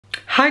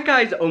Hi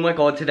guys, oh my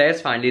god, today is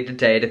finally the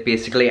day that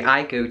basically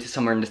I go to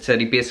somewhere in the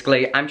city.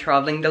 Basically, I'm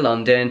traveling to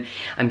London,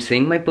 I'm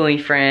seeing my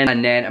boyfriend,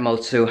 and then I'm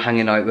also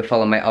hanging out with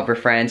all of my other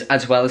friends,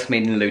 as well as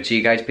meeting loads of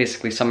you guys.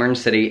 Basically, somewhere in the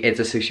city,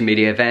 it's a social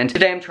media event.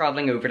 Today I'm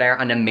traveling over there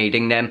and I'm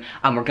meeting them,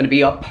 and we're gonna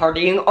be up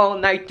partying all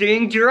night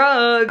doing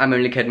drugs. I'm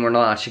only kidding, we're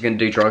not actually gonna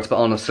do drugs, but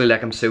honestly,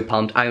 like, I'm so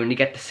pumped. I only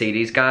get to see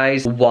these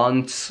guys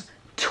once,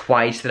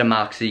 twice at a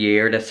max a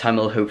year. This time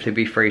will hopefully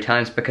be 3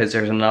 times because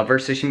there's another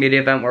social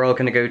media event we're all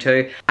gonna go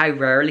to. I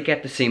rarely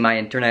get to see my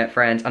internet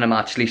friends and I'm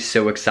actually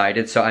so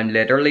excited. So I'm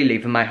literally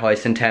leaving my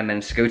house in 10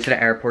 minutes to go to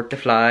the airport to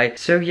fly.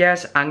 So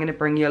yes, I'm gonna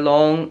bring you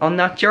along on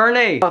that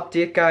journey.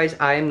 Update guys,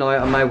 I am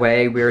now on my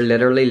way. We're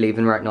literally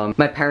leaving right now.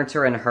 My parents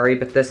are in a hurry,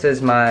 but this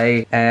is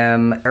my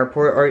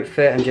airport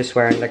outfit. I'm just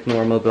wearing like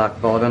normal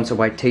black bottoms, a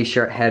white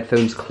t-shirt,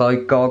 headphones,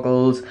 cloud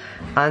goggles,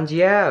 and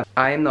yeah,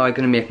 I am now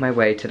gonna make my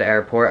way to the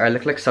airport. I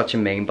look like such a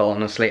meme, but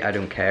honestly, I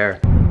don't care.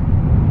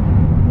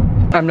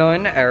 I'm now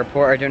in the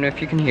airport. I don't know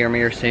if you can hear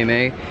me or see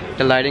me.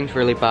 The lighting's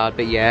really bad,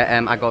 but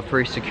yeah, I got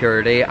through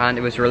security and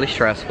it was really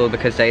stressful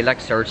because they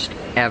like searched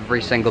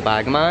every single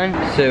bag of mine.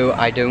 So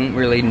I don't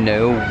really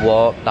know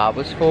what that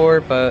was for,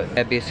 but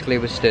I basically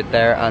was stood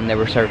there and they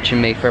were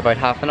searching me for about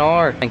half an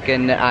hour,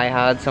 thinking that I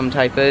had some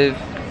type of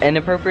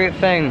inappropriate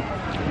thing.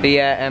 But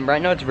yeah,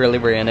 right now it's really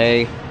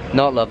rainy.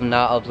 Not loving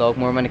that. I'll vlog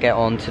more when I get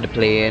onto the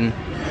plane.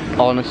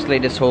 Honestly,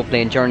 this whole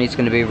plane journey is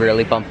going to be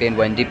really bumpy and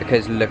windy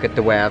because look at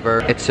the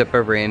weather. It's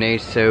super rainy,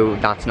 so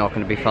that's not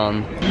going to be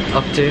fun.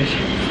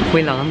 Update,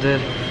 we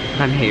landed.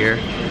 I'm here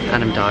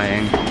and I'm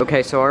dying.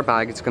 Okay, so our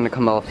bag is going to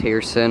come off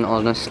here soon.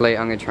 Honestly,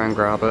 I'm going to try and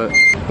grab it.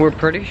 We're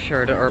pretty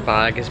sure that our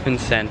bag has been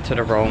sent to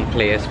the wrong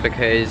place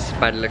because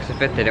by the looks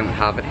of it, they don't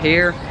have it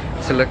here.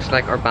 So it looks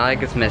like our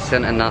bag is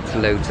missing and that's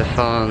loads of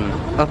fun.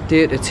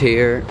 Update, it's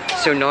here.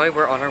 So now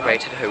we're on our way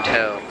to the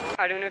hotel.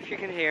 I don't know if you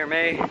can hear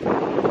me.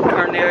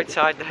 Currently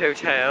outside the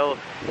hotel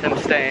I'm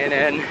staying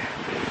in.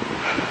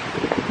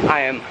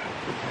 I am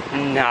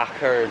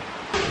knackered.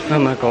 Oh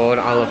my god,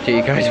 I'll update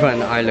you guys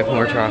when I look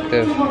more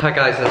attractive. Hi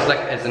guys, this like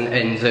isn't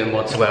in zoom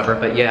whatsoever,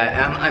 but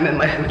yeah, I'm in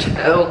my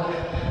hotel.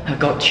 I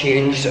got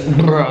changed,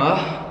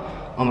 bruh.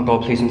 Oh my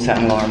god, please don't set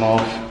an alarm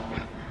off.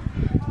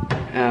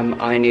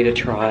 I need to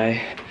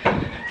try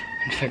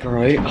and figure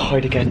out how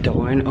to get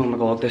down. Oh my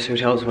god, this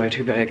hotel is way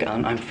too big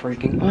and I'm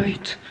freaking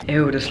out.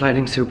 Ew, this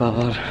lighting's so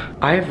bad.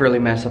 I've really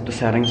messed up the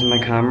settings in my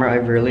camera. I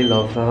really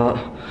love that.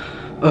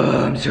 Ugh,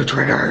 I'm so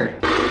triggered.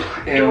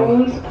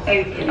 Ew.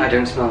 I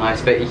don't smell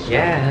nice, but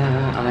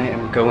yeah, I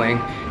am going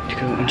to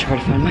go and try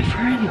to find my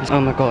friends.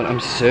 Oh my god, I'm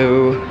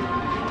so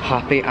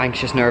happy,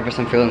 anxious, nervous.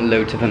 I'm feeling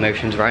loads of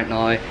emotions right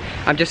now.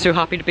 I'm just so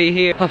happy to be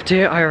here.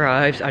 Update, I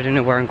arrived. I don't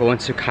know where I'm going,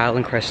 so Kyle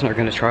and Kristen are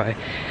gonna try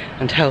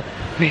and help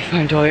me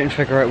find out and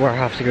figure out where I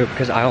have to go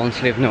because I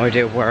honestly have no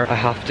idea where I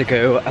have to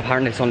go.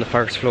 Apparently it's on the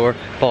first floor,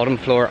 bottom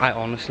floor. I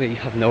honestly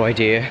have no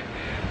idea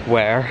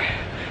where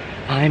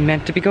I'm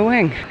meant to be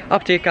going.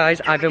 Update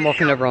guys, I've been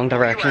walking the wrong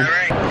direction.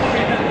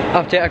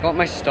 Update, I got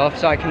my stuff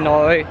so I can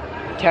now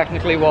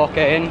technically walk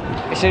in.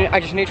 I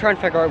just need to try and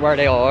figure out where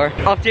they are.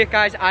 Update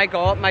guys, I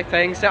got my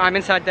things, so I'm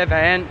inside the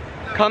event.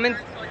 Come in.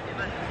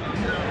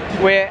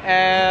 Wait,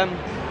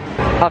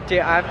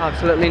 update, I have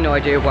absolutely no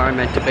idea where I'm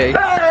meant to be.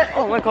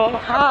 Oh my god,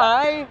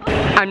 hi!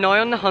 I'm now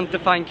on the hunt to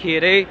find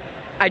Katie.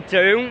 I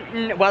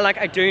don't, well like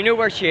I do know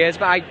where she is,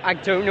 but I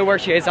don't know where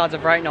she is as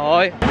of right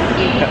now.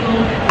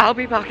 I'll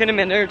be back in a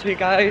minute or two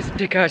guys.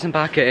 Okay guys, I'm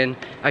back in.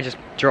 I just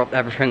dropped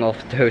everything off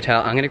at the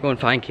hotel. I'm gonna go and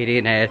find Katie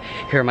and Ed,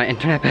 who are my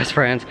internet best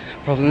friends,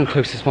 probably the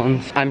closest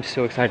ones. I'm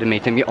so excited to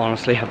meet them. You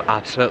honestly have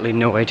absolutely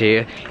no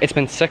idea. It's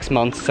been 6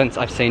 months since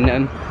I've seen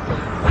them.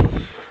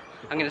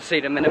 I'm gonna see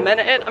them in a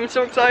minute. I'm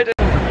so excited.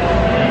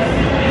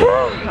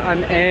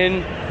 I'm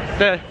in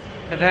the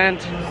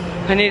event.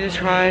 I need to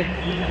try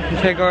and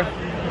figure.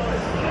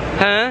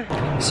 Huh?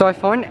 So I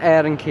found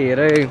Ed and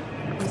Katie.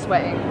 I'm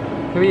sweating.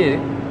 Who are you?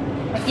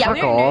 Yeah, fuck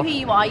we don't know who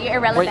you are, you're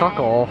irrelevant. Wait, fuck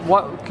off.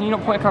 What? Can you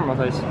not point a camera,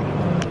 please?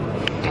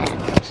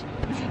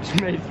 She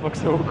made it look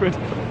so awkward.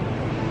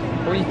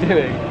 What are you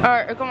doing?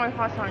 Alright, I got my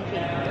passport on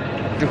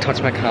sheet. Don't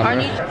touch my camera. I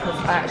need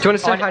Do you want to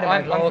say hi to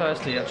my vlog? I'm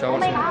thirsty, actually. Oh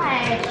my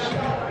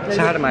gosh.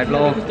 Say hi to my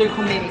vlog.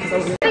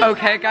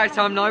 Okay guys,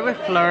 so I'm now with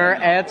Fleur.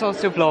 Ed's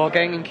also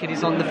vlogging and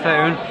Kitty's on the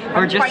phone.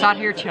 We're just sat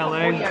here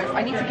chilling.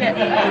 I need to get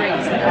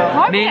drinks.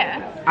 Me,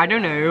 I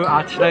don't know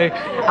actually.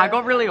 I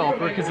got really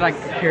awkward because like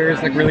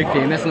Kira's like really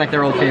famous and like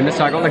they're all famous,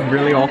 so I got like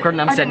really awkward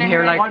and I'm sitting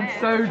here like I'm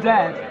so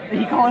dead.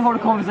 He can't hold a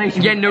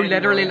conversation. Yeah, no,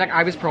 literally like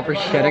I was proper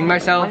shitting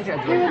myself. Who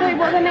are they?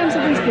 What are the names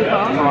of these people?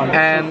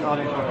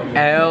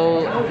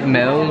 Elle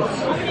Mills,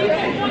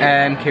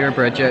 Kira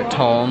Bridget,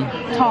 Tom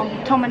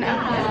Tom and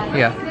Elle.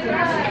 Yeah.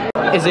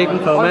 Is he even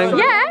filming?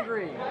 Yeah.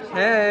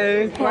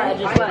 Hey.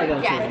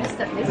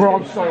 Yeah. Bro,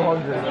 I'm so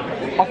hungry.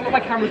 I've got my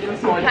camera to the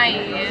side. Hi.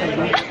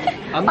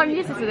 I'm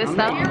used to this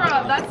stuff.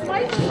 That's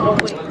my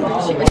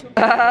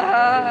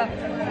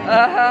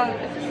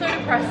so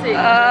depressing.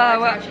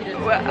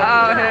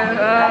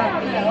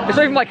 It's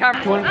not even my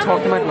camera. Do you want to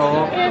talk to my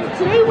vlog?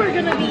 Today we're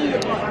gonna be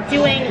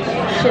doing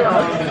shit.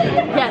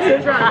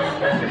 Yes,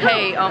 right.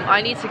 Hey,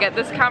 I need to get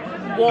this camera.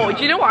 Whoa,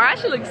 do you know what? I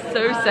actually look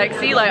so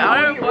sexy. Like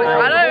I don't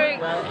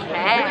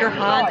care. Put your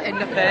hand in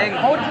the thing.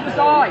 Hold it to the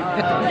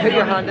side. Put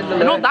your hand in the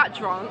I'm not that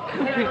drunk.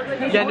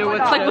 Yeah, no,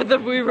 it's like with the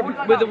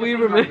woo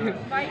removed.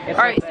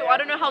 Alright, so I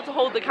don't know how to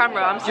hold the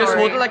camera. I'm sorry. just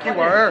hold it like you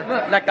were.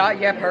 Like that,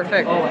 yeah,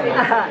 perfect.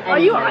 Are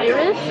you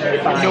Irish?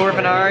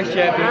 Northern Irish,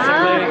 yeah,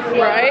 basically.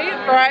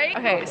 Right.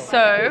 Okay,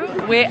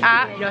 so we're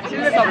at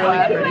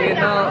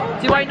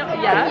somewhere. Do I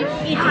not? Yeah.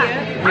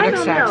 You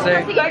look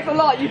sexy. Thanks a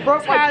lot. You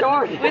broke my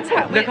chart.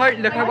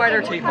 Look how white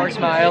her teeth are,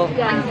 smile.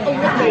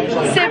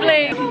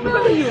 Sibling.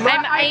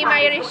 I'm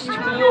Irish too.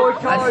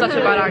 That's such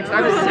a bad accent.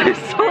 I'm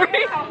so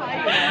sorry.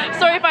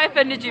 Sorry if I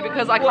offended you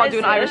because I can't do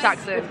an Irish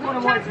accent.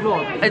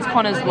 It's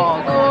Connor's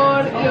vlog.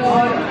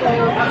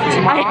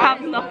 I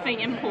have nothing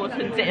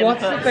important to input.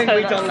 What's the thing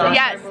we done last?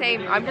 Yeah,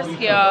 same. I'm just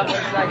here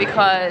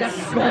because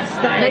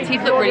the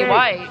teeth look really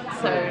white.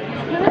 So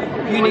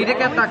You need to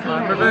get that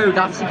camera, boo.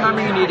 That's the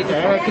camera you need to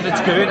get because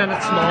it's good and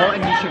it's small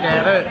and you should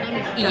get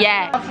it.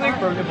 yeah. Actually,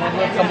 from the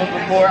bubble someone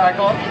before I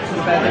got to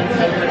the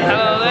bed.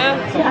 Hello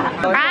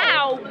there.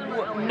 Ow!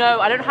 No,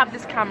 I don't have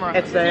this camera.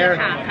 It's there.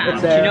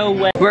 It's there. You know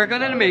when? We're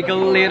going to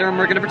Omegle later and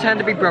we're going to pretend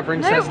to be brother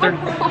and sister.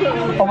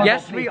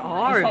 Yes, we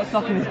are. Stop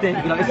sucking his dick.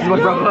 Like, this is my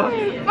brother.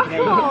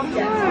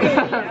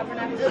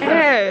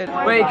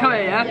 Ed. Wait, come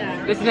here,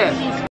 yeah? Listen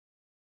to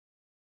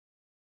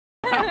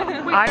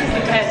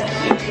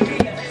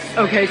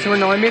Okay, so we're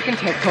now making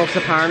TikToks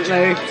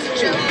apparently.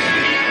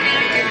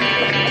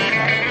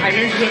 I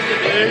didn't get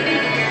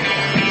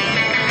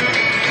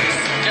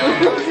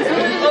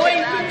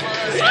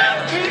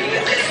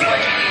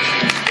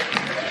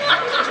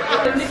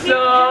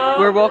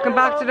We're walking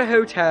back to the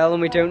hotel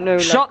and we don't know.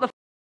 Shut the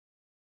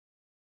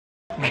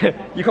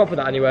You can't put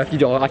that anywhere if you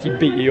don't, I can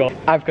beat you up.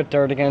 I've got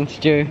dirt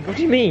against you. What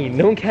do you mean?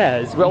 No one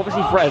cares. We're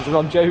obviously friends and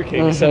I'm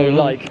joking, so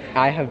like...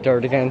 I have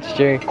dirt against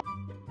you.